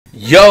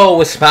Yo,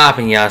 what's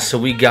poppin', y'all? So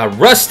we got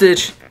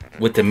Rustage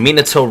with the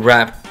Minato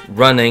rap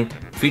running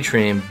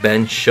featuring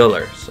Ben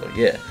Schuller. So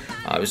yeah,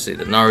 obviously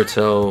the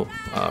Naruto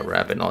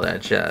rap and all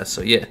that jazz.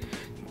 So yeah,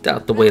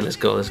 out the way, let's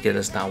go. Let's get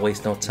us not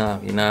waste no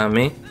time. You know what I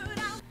mean?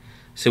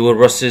 See what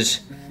Rustage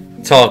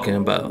talking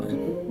about.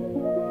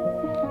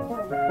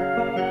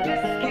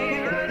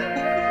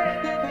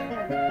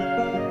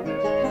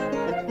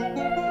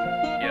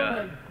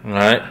 All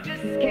right.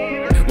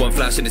 One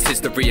flash in this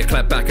history, a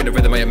clap back in the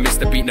rhythm, I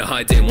missed the beat, no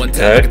hiding. One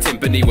tap like a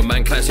timpani, when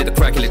man clash, hit the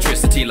crack,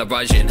 electricity like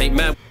Raijin. Hey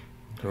man.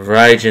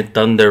 Raijin,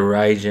 Thunder,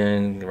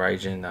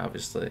 Raijin,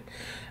 obviously.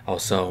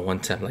 Also, one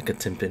tap like a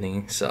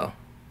timpani. So,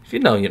 if you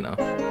know, you know.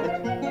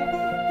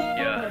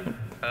 Yeah.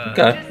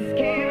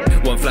 Okay.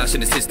 One flash in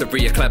this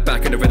history, a clap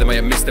back in the rhythm,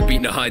 I missed the beat,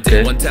 no hiding.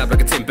 Okay. One tap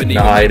like a timpani,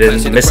 no, I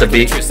didn't miss a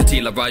beat.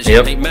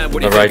 Yep. Hey man,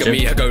 what do you think of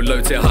me? I go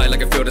low to high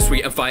like I feel the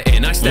sweet and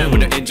fighting. I stand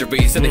with no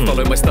injuries, and they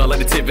follow my style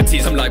like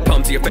activities. I'm like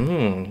pumped to your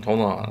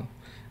hold on.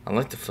 I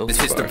like the filter.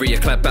 This history, a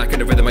clap back in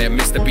the rhythm, I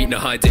missed the beat, no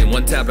hiding.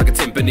 One tap like a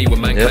timpani,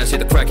 when man clash, hit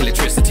the crack,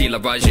 electricity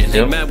like Raijin.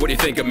 Hey man, what do you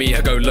think of me?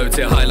 I go low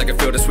to high like I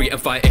feel the sweet and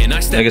fighting.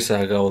 I stand. Nigga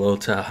said I go low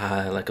to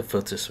high like a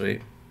filter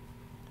sweet.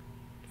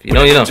 You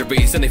know, you know.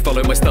 And they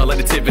follow my style like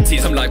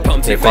activities. I'm like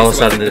pumped. They follow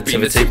style like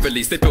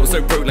activities. They built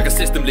so broke like a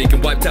system leak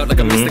and wiped out like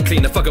a Mr.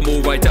 Clean. I fuck them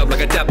all right out like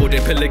I dabbled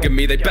in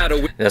polygamy. They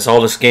battle with. That's all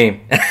the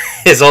scheme.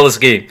 It's all the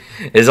scheme.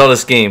 It's all the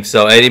scheme.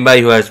 So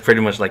anybody who has pretty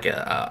much like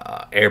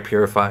a air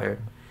purifier,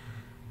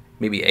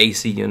 maybe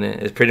AC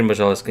unit, it's pretty much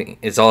all the scheme.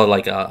 It's all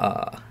like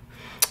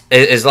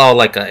it's all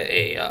like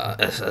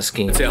a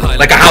scheme,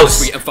 like a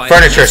house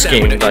furniture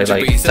scheme, like type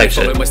shit.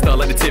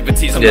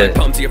 Yeah.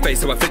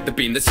 Flip the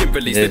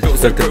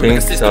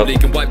beam, so.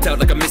 And wiped out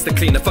like a Mr.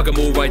 Clean. I fuck them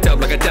all right out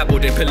like I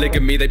dabbled in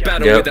polygamy. They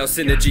battle without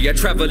synergy. I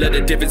travel at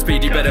a different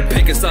speed. You better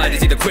pick a side.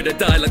 It's either quit or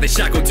die like they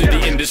shackle to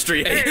the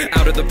industry. Ay,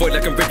 out of the void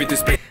like I'm ripping through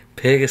space.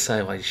 Pick a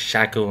side like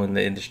shackle in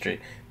the industry,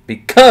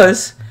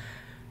 because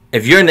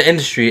if you're in the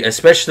industry,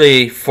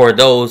 especially for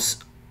those.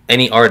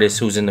 Any artist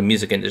who's in the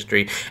music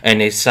industry and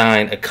they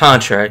sign a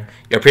contract,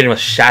 you're pretty much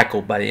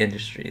shackled by the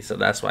industry. So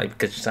that's why,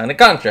 because you signed a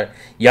contract,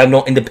 you have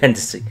no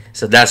independency.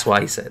 So that's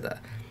why he said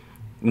that.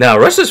 Now,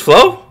 Rush's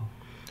flow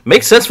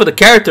makes sense for the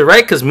character,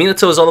 right? Because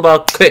Minato is all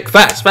about quick,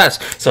 fast.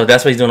 So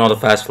that's why he's doing all the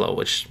fast flow,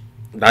 which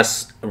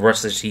that's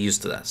Rustage, he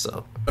used to that.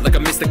 So like a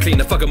Mr. Clean,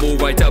 I fuck them all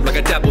right out like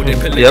I dabbled in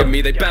polygamy.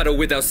 They battle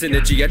without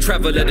synergy. I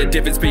travel at a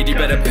different speed. You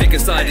better pick a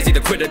side. It's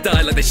either quit or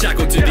die like they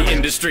shackle to the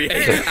industry.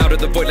 Ay, out of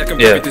the void like I'm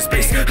ripping through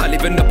space. I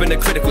living up in a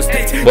critical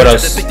state. What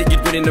else? Think that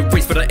you'd win in the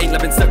race, but I ain't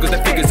loving circles.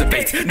 The figures of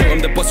eight. No, I'm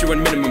the boss. You're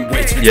on minimum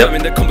wage. I'm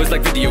in the combos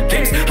like video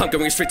games. I'm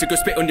going straight to go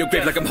spit on your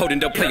grave like I'm holding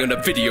the play on a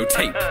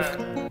videotape.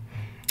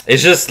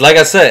 It's just like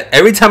I said.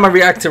 Every time I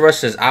react to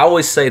Rustage, I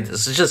always say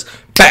this. It's just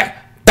back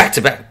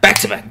to back.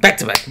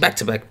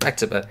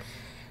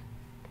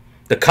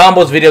 The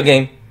combos video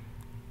game,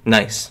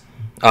 nice.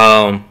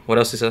 What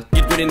else he said?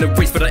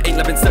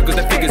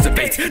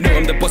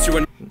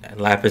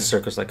 Lap in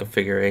circles like a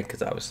figure eight,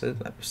 because obviously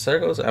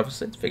circles,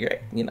 obviously it's figure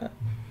eight, you know.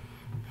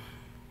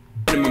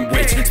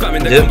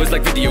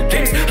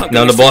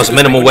 No, the boss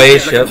minimum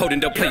wage. Yep.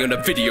 And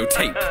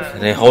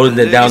they holding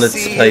it down to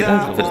play the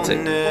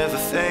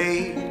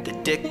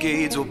videotape.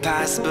 Decades will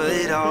pass, but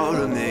it all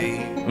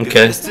remains.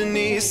 Okay.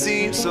 Destiny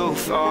seems so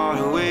far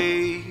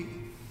away.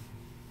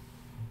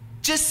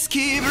 Just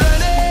keep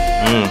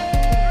running.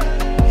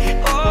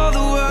 All the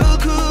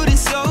world couldn't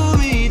slow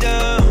me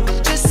down.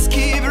 Just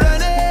keep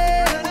running.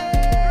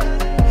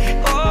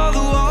 All the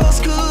walls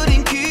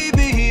couldn't keep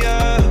me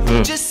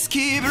out. Just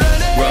keep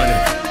running. Running.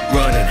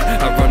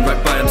 I run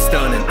right by, I'm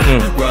stunning.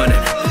 Running.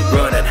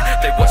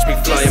 They watch me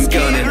fly, I'm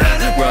gunning.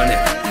 Running.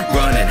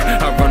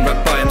 I run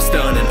right by, I'm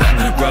stunning.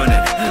 Running.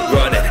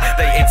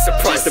 They ain't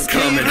surprised I'm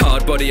coming.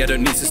 Hard body, I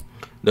don't need to.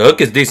 The hook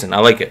is decent. I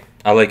like it.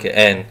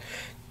 And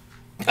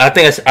I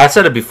think I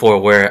said it before,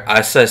 where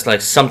I said it's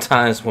like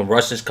sometimes when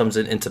Rustage comes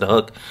into the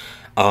hook,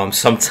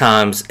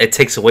 sometimes it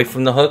takes away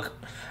from the hook.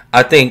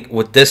 I think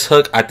with this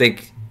hook, I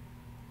think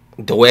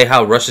the way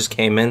how Rustage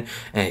came in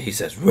and he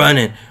says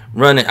running,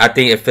 I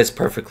think it fits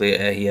perfectly.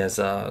 He has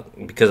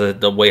because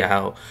of the way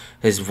how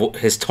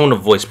his tone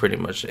of voice pretty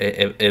much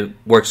it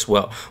works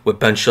well with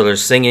Ben Schuller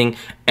singing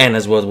and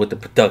as well as with the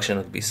production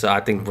of the beat. So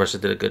I think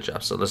Rustage did a good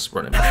job. So let's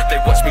run it. They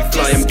watch me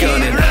fly, I'm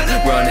gunning.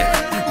 Running.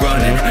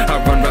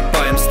 I run right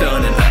by, I'm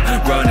stunning.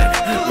 Running.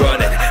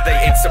 They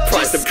ain't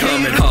surprised I'm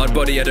coming. Hard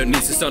body, I don't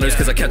need stunners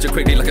because I catch it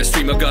quickly like a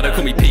streamer. Gotta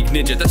call me peak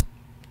ninja.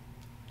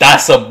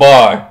 That's a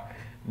bar.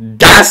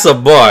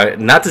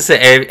 Not to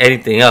say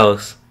anything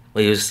else.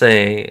 What you was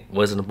saying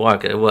wasn't a bar.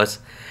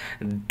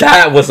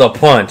 That was a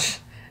punch.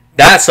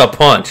 That's a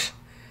punch.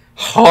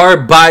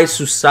 Hard by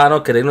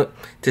Susano. Cause they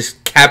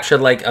just capture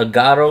like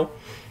Agato.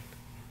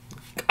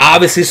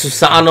 Obviously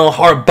Susano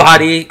hard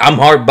body. I'm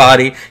hard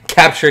body.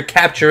 Capture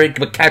it,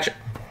 but catch it.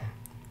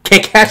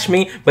 Can't catch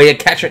me, but you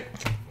catch it.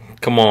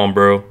 Come on,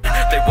 bro.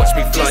 They watch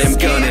me fly, I'm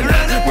gunning.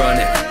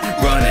 Running.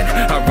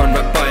 I run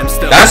right by, I'm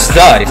stunning. That's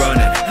nice.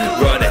 Running.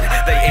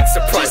 They ain't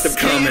surprised I'm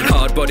coming.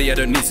 Hard body, I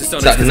don't need to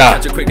start. Nah.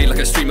 Catch it quickly like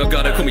a streamer.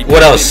 Gotta call me.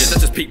 What else?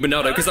 That's just peak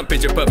Minato, cause I'm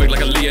picture perfect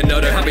like a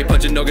Leonardo. Have me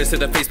punching noggins to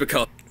the Facebook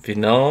card. If you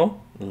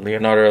know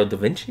Leonardo da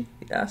Vinci,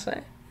 you know what I'm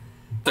saying?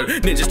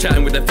 Ninjas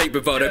chatting with a fake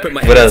bravado. Put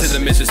my What head else? to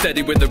the mission,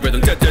 steady with the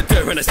rhythm.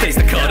 And I stays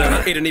the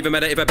card. It don't even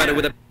matter if I battle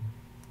with a.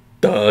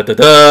 Duh, duh,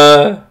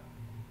 duh.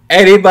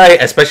 Anybody,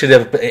 especially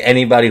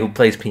anybody who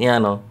plays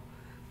piano,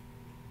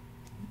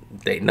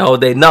 they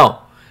know.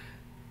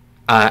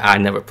 I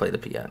never play the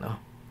piano.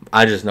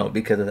 I just know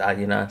because you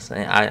know what I'm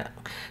saying.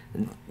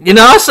 You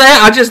know what I'm saying?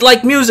 I just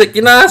like music.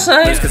 You know what I'm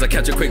saying? Cause I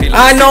catch it quickly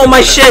like I know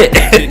my shit.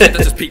 That's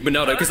just peak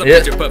Minato, cause I'm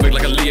picture perfect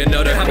like a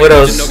Leonardo. What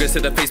else? Noggins to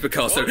the Facebook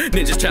card. So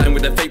ninjas chatting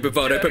with a fake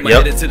bravado. Put my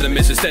Yep. head into the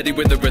mission, steady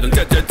with the rhythm.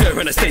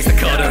 And I stays the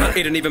card.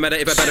 It don't even matter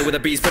if I battle with a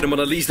beast. Put them on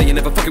a leash, then you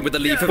never fucking with the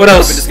leaf. What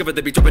else? Discovered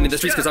they be dropping in the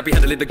streets, cause I be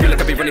handling the grill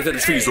like I be running through the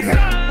trees.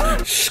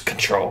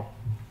 Control.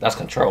 That's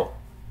control.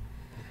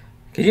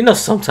 Cause you know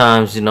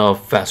sometimes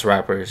fast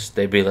rappers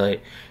they be you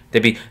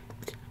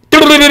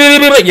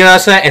know what I'm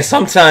saying, and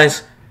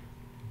sometimes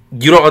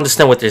you don't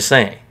understand what they're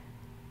saying.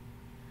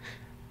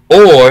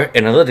 Or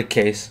in another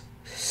case,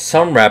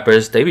 some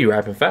rappers they be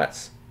rapping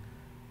fast,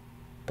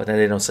 but then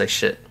they don't say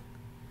shit.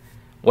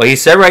 What he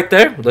said right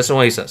there. Listen to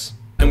what he says.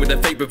 And with a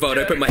fake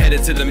bravado, put my head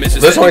into the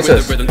mission. Listen what he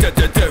says.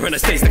 And I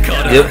stays the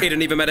card. Yep. It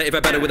don't even matter if I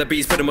battle with a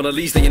beast. Put them on a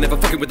leash, then you never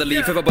fucking with the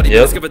leaf. Everybody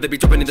Yep. discovered they be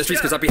dropping in the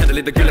streets, cause I be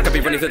handling the grill like I be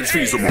running through the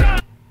trees.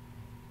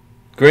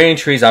 Green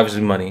trees,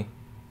 obviously money.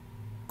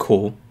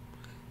 Cool.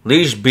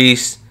 Leash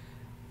beast,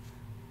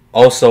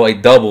 also a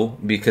double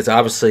because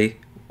obviously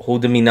who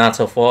did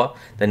Minato for?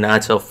 The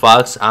Naruto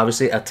fox,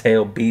 obviously a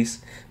tail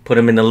beast. Put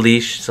him in the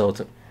leash, so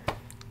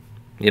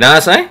you know what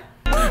I'm saying?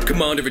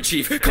 Commander in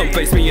chief, come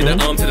face me in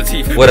the arm to the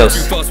teeth. What else?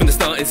 Too fast when the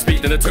starting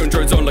speed, then the tone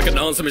drones on like an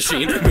answer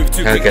machine. Move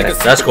too quick, Okay, like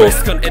a that's cool.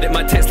 Can't edit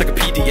my text like a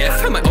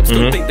PDF. My ops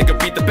don't think they can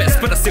beat the best,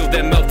 but I seal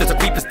their mouth as a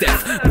reaper's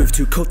death. Move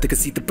too cold, they can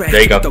see the breath.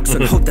 There you go. Dogs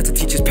on hold, that's a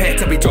teacher's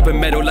pet. I be dropping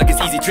metal like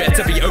it's easy dread.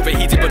 I be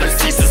overheated, but I'm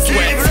cease to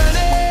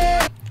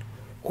sweat.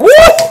 Woo!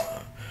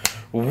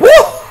 Woo!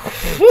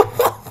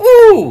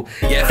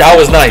 Yes, That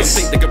was my ops don't nice.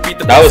 think they can beat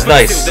the That was best, but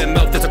I nice. seal their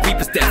mouth as a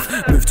reaper's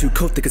death. Move too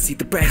cold, they can see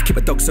the breath. Keep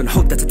my dogs on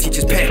hold, that's a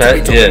teacher's pet. I be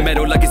Pet, dropping yeah.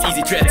 metal like it's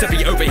easy dread. I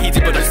be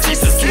overheated, but I'm cease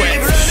to sweat.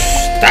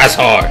 That's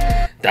hard.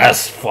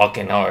 That's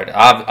fucking hard.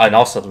 And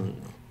also,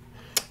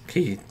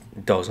 he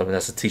does. I mean,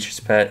 that's a teacher's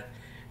pet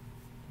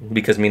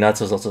because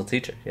Minato's also a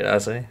teacher. You know what I'm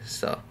saying?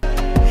 So,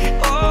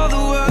 All the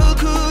world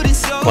couldn't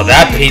slow for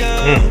that, me Pete.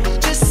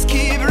 down. Just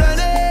keep running.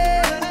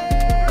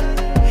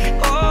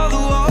 All the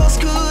walls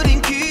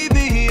couldn't keep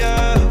me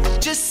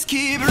up. Just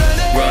keep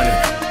running.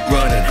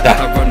 Running,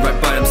 I run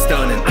right by, I'm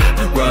stunning.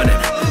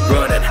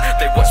 Running,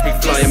 they watch me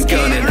fly, I'm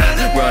gunning.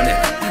 Running,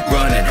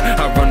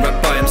 I run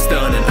right by, I'm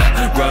stunning.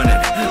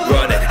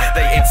 Running,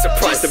 they ain't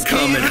surprised I'm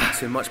coming.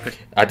 Too much.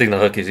 I think the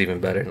hook is even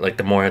better. Like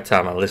the more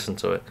time I listen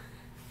to it,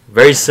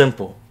 very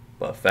simple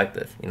but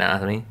effective. You know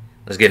what I mean?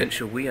 Let's get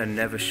it. We are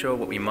never sure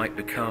what we might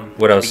become.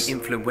 What else? Be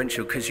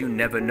influential, cause you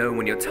never know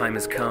when your time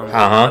has come.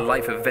 Uh-huh. A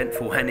life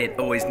eventful, and it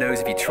always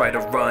knows if you try to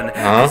run.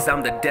 Uh-huh. Cause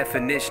I'm the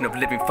definition of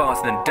living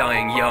fast and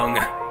dying young.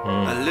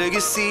 A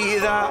legacy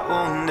that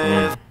will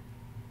never.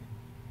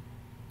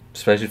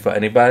 Especially for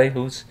anybody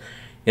who's,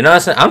 you know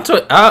what I'm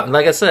saying?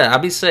 Like I said, I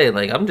be saying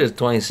like I'm just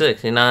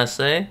 26. You know what I'm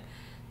saying?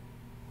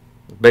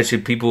 Bet you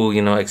people,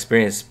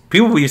 experience.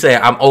 People you say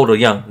I'm old or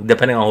young,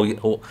 depending on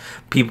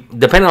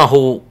depending on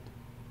who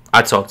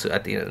I talk to.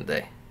 At the end of the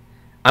day,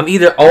 I'm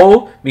either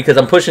old because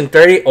I'm pushing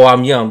 30, or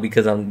I'm young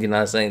because I'm, you know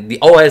what I'm saying. The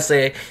old heads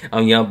say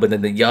I'm young, but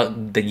then the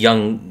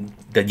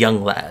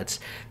young lads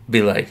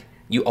be like,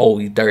 you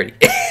old, you 30.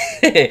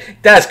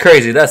 That's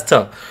crazy. That's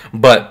tough.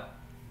 But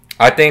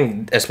I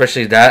think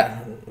especially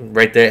that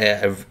right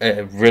there,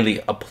 it really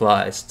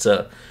applies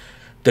to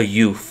the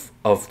youth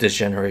of this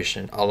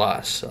generation a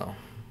lot. So.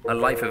 A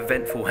life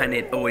eventful, and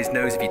it always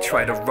knows if you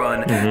try to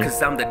run.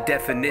 Cause I'm the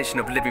definition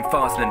of living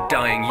fast and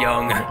dying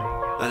young.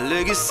 A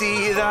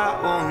legacy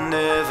that will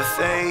never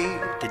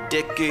fade. The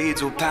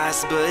decades will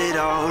pass, but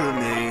I'll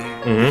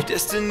remain.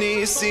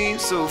 Destiny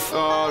seems so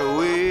far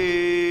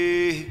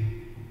away.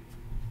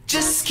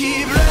 Just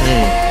keep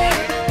running.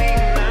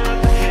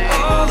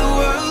 All the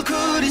world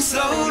couldn't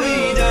slow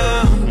me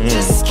down.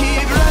 Just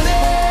keep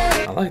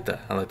running. I like that.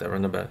 I like that.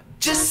 Run the back.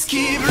 Just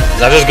keep running.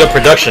 That is good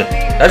production.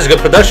 That is good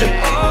production.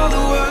 All the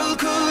world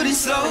couldn't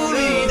slow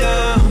me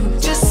down.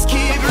 Just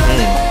keep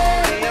running.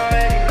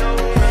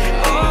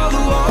 All the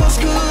walls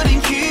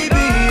couldn't keep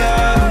me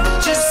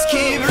out. Just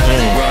keep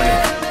running.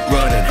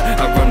 Running,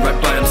 I run right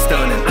by, I'm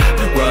stunning.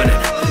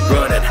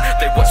 Running,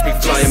 they watch me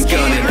fly, I'm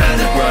gunning.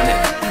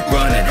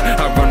 Running,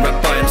 I run right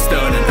by, I'm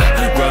stunning.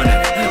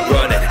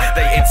 Running,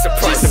 they ain't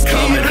surprised I'm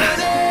coming.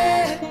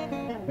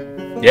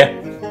 Yeah.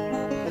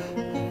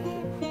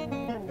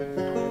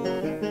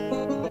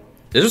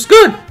 This was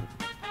good.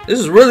 This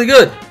is really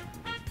good.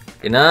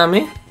 You know what I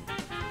mean?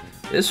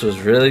 This was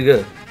really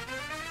good.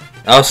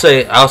 I'll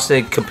say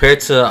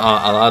compared to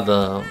a lot of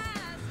the,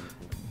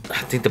 I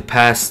think the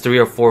past 3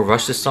 or 4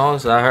 Rustage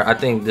songs that I heard, I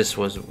think this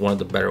was one of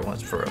the better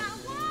ones for real,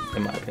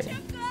 in my opinion.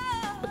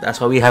 But That's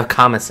why we have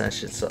comment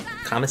section. So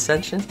comment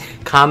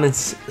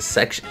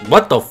section.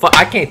 What the fuck?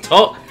 I can't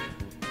talk.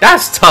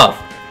 That's tough.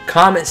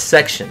 Comment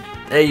section.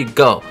 There you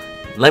go.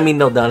 Let me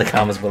know down in the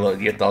comments below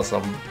your thoughts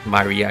on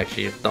my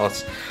reaction, your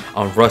thoughts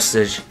on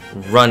Rustage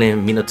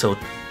running Minato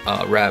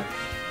rap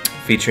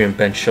featuring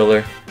Ben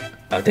Schuller.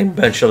 I think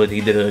Ben Schuller,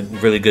 he did a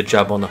really good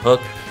job on the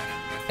hook.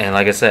 And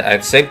like I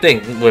said, same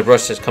thing with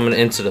Rustage coming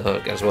into the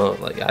hook as well.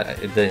 Like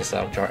it didn't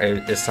sound jar.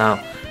 It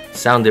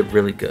sounded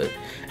really good.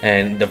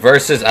 And the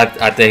verses,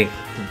 I think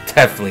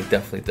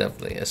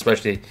definitely,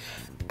 especially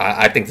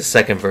I think the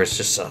second verse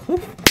just.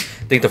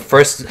 I think the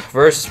first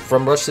verse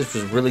from Rustage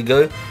was really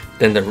good.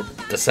 Then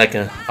the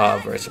second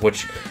verse,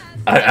 which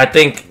I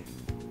think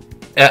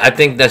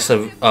that's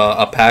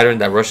a pattern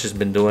that Rush has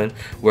been doing,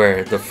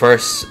 where the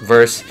first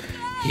verse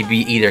he'd be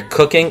either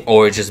cooking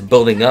or just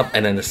building up,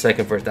 and then the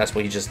second verse, that's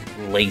when he just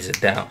lays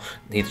it down.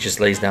 He just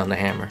lays down the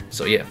hammer.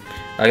 So yeah,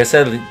 like I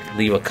said,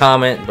 leave a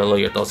comment below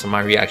your thoughts on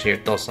my reaction, your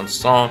thoughts on the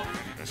song.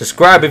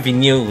 Subscribe if you're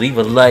new. Leave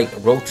a like.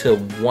 Road to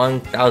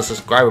 1,000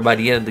 subscribers by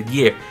the end of the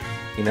year.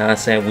 You know what I'm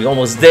saying? We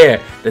almost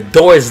there. The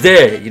door is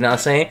there. You know what I'm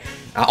saying?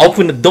 I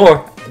open the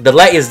door. The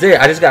light is there.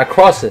 I just gotta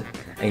cross it,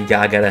 and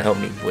y'all gotta help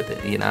me with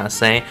it. You know what I'm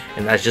saying?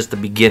 And that's just the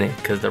beginning,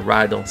 because the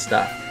ride don't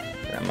stop.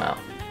 And I'm out.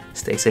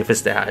 Stay safe and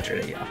stay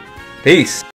hydrated, y'all. Peace.